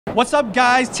What's up,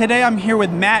 guys? Today I'm here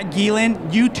with Matt Gielen,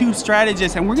 YouTube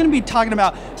strategist, and we're going to be talking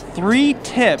about 3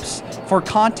 tips for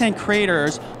content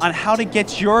creators on how to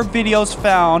get your videos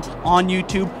found on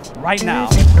YouTube right now.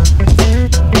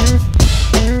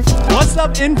 What's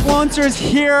up, influencers?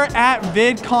 Here at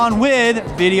VidCon with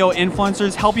video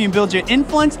influencers, helping you build your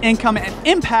influence, income, and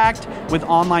impact with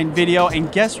online video. And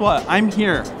guess what? I'm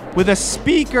here with a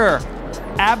speaker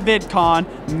at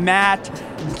VidCon, Matt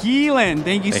Gielen.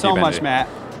 Thank you so much, Matt.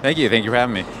 Thank you for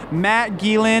having me. Matt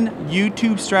Gielen,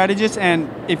 YouTube strategist, and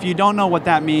if you don't know what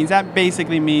that means, that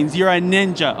basically means you're a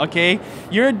ninja, okay?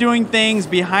 You're doing things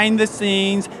behind the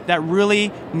scenes that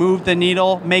really move the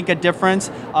needle, make a difference.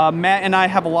 Matt and I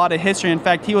have a lot of history. In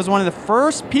fact, he was one of the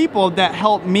first people that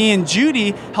helped me and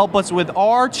Judy help us with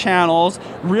our channels,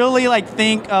 really like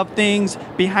think of things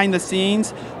behind the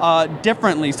scenes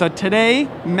differently. So today,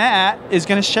 Matt is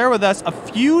gonna share with us a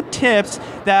few tips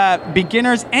that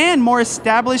beginners and more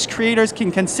established creators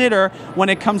can consider when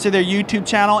it comes to their YouTube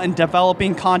channel and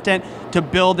developing content to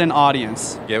build an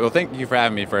audience. Yeah, well, thank you for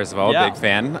having me, first of all. Big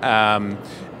fan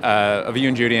of you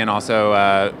and Judy, and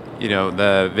also you know,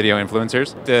 the video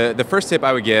influencers. The first tip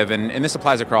I would give, and this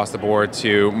applies across the board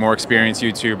to more experienced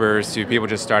YouTubers, to people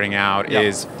just starting out,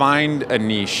 is find a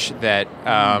niche that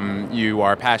you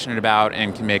are passionate about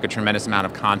and can make a tremendous amount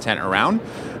of content around.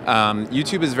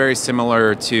 YouTube is very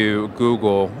similar to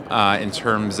Google in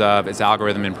terms of its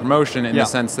algorithm and promotion, in the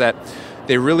sense that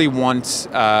they really want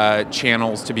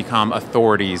channels to become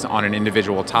authorities on an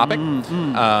individual topic.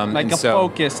 Like a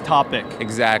focused topic.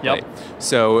 Exactly.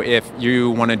 So if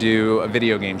you want to do a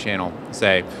video game channel,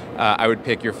 say, I would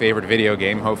pick your favorite video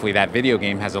game. Hopefully that video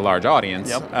game has a large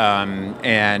audience.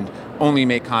 And only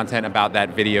make content about that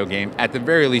video game, at the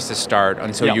very least to start,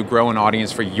 until you grow an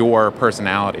audience for your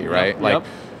personality, right?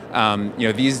 You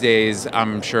know, these days,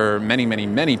 I'm sure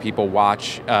many people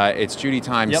watch It's Judy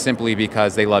Time simply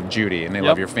because they love Judy and they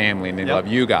love your family and they love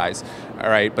you guys, all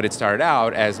right? But it started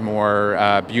out as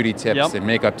more beauty tips and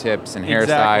makeup tips and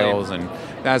hairstyles and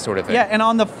that sort of thing. Yeah, and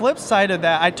on the flip side of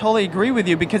that, I totally agree with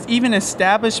you, because even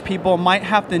established people might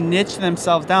have to niche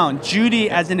themselves down. Judy,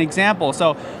 as an example,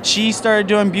 so she started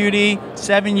doing beauty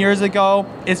 7 years ago.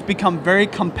 It's become very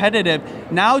competitive.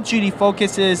 Now Judy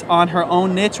focuses on her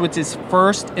own niche, which is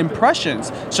first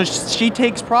impressions. So she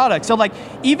takes products. So like,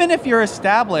 even if you're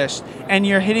established and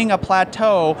you're hitting a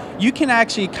plateau, you can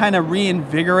actually kind of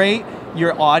reinvigorate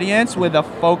your audience with a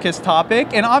focused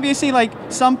topic. And obviously, like,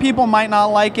 some people might not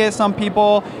like it, some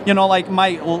people, you know, like,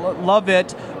 might love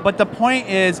it, but the point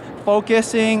is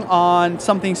focusing on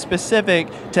something specific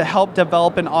to help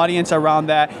develop an audience around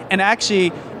that. And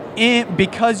actually,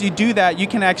 because you do that, you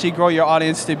can actually grow your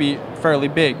audience to be fairly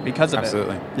big because of it.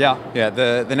 Absolutely. Yeah. Yeah,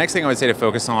 the next thing I would say to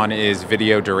focus on is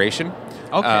video duration.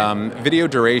 Video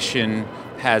duration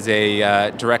has a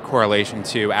direct correlation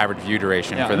to average view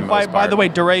duration for the most part. By the way,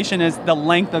 duration is the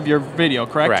length of your video,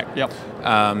 correct? Correct. Yep.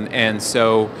 And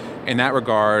so in that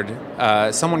regard,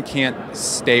 someone can't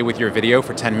stay with your video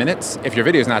for 10 minutes if your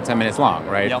video is not 10 minutes long,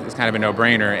 right? It's kind of a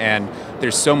no-brainer, and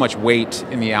there's so much weight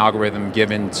in the algorithm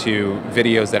given to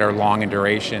videos that are long in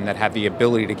duration that have the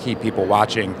ability to keep people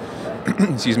watching,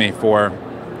 excuse me, for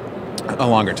a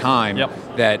longer time,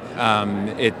 that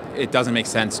it doesn't make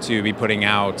sense to be putting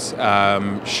out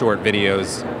short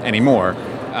videos anymore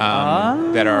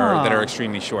that are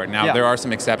extremely short. Now there are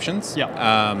some exceptions,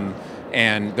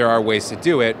 and there are ways to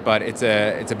do it, but it's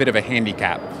a bit of a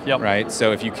handicap, right?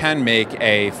 So if you can make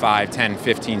a 5, 10,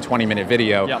 15, 20-minute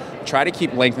video, try to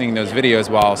keep lengthening those videos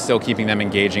while still keeping them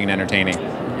engaging and entertaining.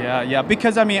 Yeah,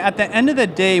 because I mean, at the end of the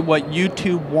day, what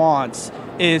YouTube wants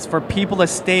is for people to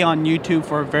stay on YouTube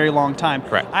for a very long time.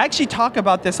 Correct. I actually talk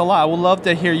about this a lot. I would love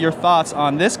to hear your thoughts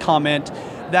on this comment,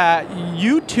 that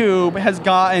YouTube has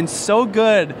gotten so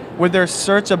good with their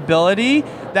searchability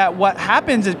that what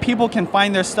happens is people can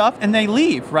find their stuff and they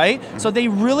leave, right? So they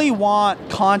really want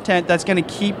content that's gonna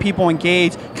keep people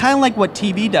engaged, kind of like what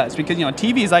TV does, because, you know,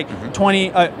 TV is like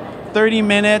 30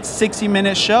 minutes,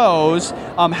 60-minute shows.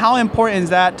 How important is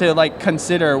that to like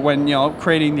consider when, you know,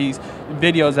 creating these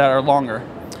videos that are longer?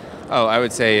 Oh, I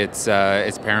would say it's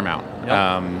paramount.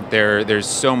 There's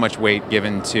so much weight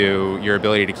given to your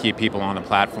ability to keep people on the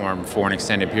platform for an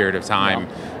extended period of time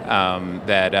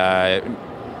that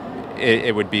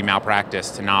it would be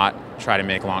malpractice to not try to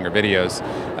make longer videos.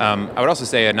 I would also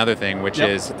say another thing, which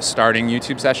is starting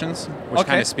YouTube sessions, which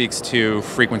kind of speaks to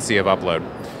frequency of upload.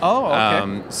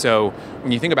 So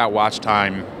when you think about watch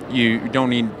time, you don't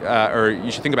need, or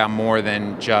you should think about more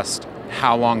than just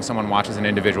how long someone watches an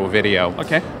individual video.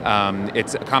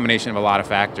 It's a combination of a lot of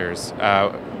factors.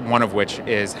 one of which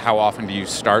is how often do you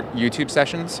start YouTube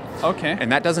sessions. Okay.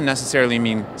 And that doesn't necessarily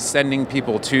mean sending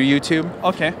people to YouTube.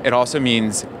 Okay. It also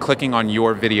means clicking on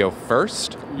your video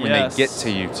first when they get to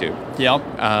YouTube. Yep.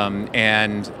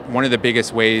 And one of the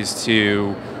biggest ways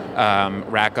to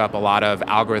rack up a lot of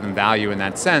algorithm value in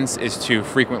that sense is to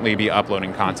frequently be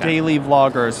uploading content. Daily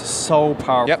vloggers, so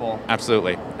powerful. Yep,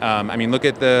 absolutely. I mean, look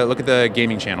at the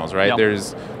gaming channels, right?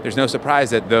 Yep. There's no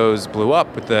surprise that those blew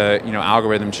up with the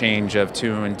algorithm change of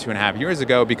 2.5 years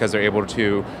ago because they're able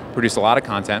to produce a lot of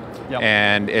content, yep.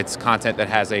 and it's content that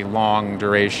has a long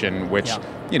duration, which yep.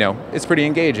 It's pretty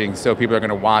engaging. So people are going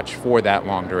to watch for that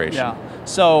long duration. Yeah.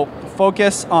 So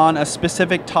focus on a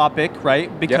specific topic,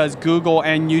 right? Because yep. Google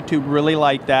and YouTube really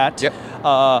like that. Yep.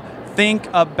 Think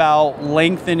about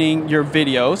lengthening your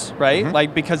videos, right? Mm-hmm.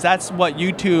 Like, because that's what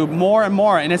YouTube more and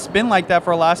more, and it's been like that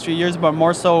for the last few years, but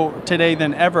more so today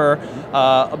than ever,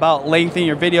 about lengthening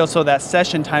your videos so that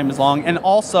session time is long, and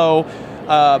also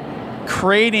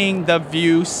creating the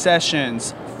view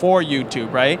sessions for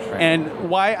YouTube, right? And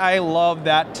why I love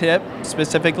that tip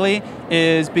specifically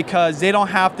is because they don't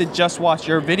have to just watch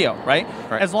your video, right?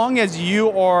 As long as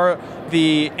you are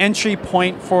the entry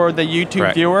point for the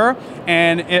YouTube viewer,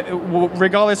 and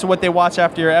regardless of what they watch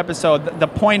after your episode, the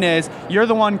point is you're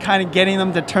the one kind of getting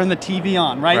them to turn the TV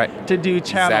on, right? To do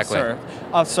channel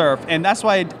surf. And that's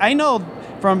why I know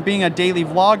from being a daily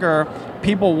vlogger,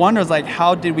 people wonder, like,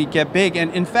 how did we get big?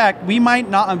 And in fact, we might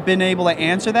not have been able to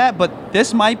answer that, but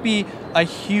this might be a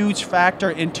huge factor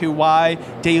into why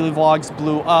daily vlogs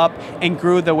blew up and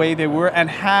grew the way they were and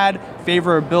had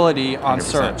favorability on 100%.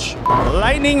 Search.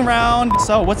 Lightning round.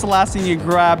 So what's the last thing you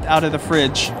grabbed out of the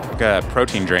fridge? Like a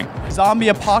protein drink. Zombie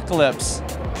apocalypse.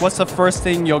 What's the first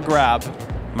thing you'll grab?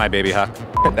 My baby hawk.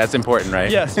 That's important, right?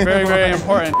 Yes, very, very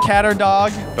important. Cat or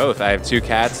dog? Both. I have 2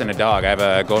 cats and a dog. I have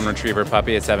a golden retriever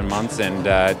puppy at 7 months and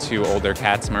 2 older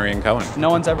cats, Murray and Cohen. No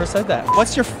one's ever said that.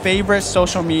 What's your favorite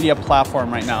social media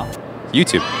platform right now?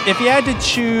 YouTube. If you had to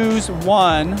choose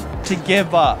one to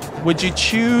give up, would you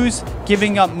choose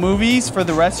giving up movies for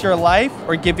the rest of your life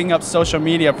or giving up social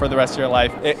media for the rest of your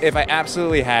life? If I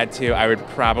absolutely had to, I would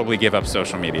probably give up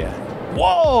social media.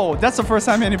 Whoa, that's the first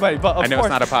time anybody, but of I know course,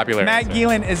 it's not a popular Matt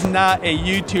Gielen is not a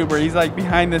YouTuber. He's like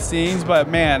behind the scenes, but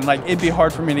man, like it'd be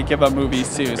hard for me to give up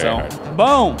movies too. So,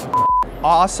 boom.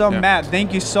 Awesome, Matt,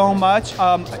 thank you so much.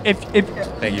 Thank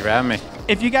you for having me.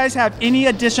 If you guys have any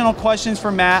additional questions for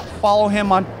Matt, follow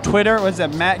him on Twitter. Was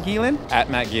it Matt Gielen? At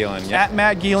Matt Gielen, At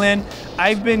Matt Gielen.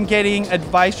 I've been getting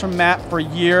advice from Matt for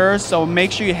years, so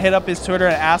make sure you hit up his Twitter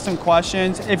and ask him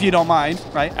questions if you don't mind,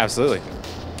 right? Absolutely.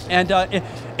 And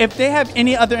if they have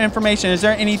any other information, is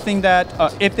there anything that,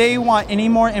 if they want any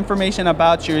more information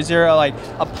about you, is there like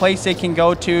a place they can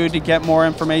go to get more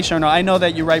information? Or I know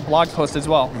that you write blog posts as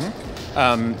well.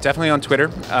 Definitely on Twitter.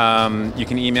 You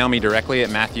can email me directly at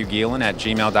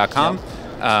matthewgielen@gmail.com.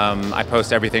 I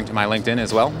post everything to my LinkedIn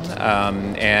as well.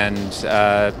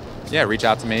 Yeah, reach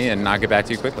out to me and I'll get back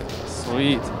to you quickly.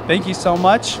 Sweet. Thank you so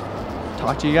much.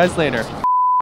 Talk to you guys later.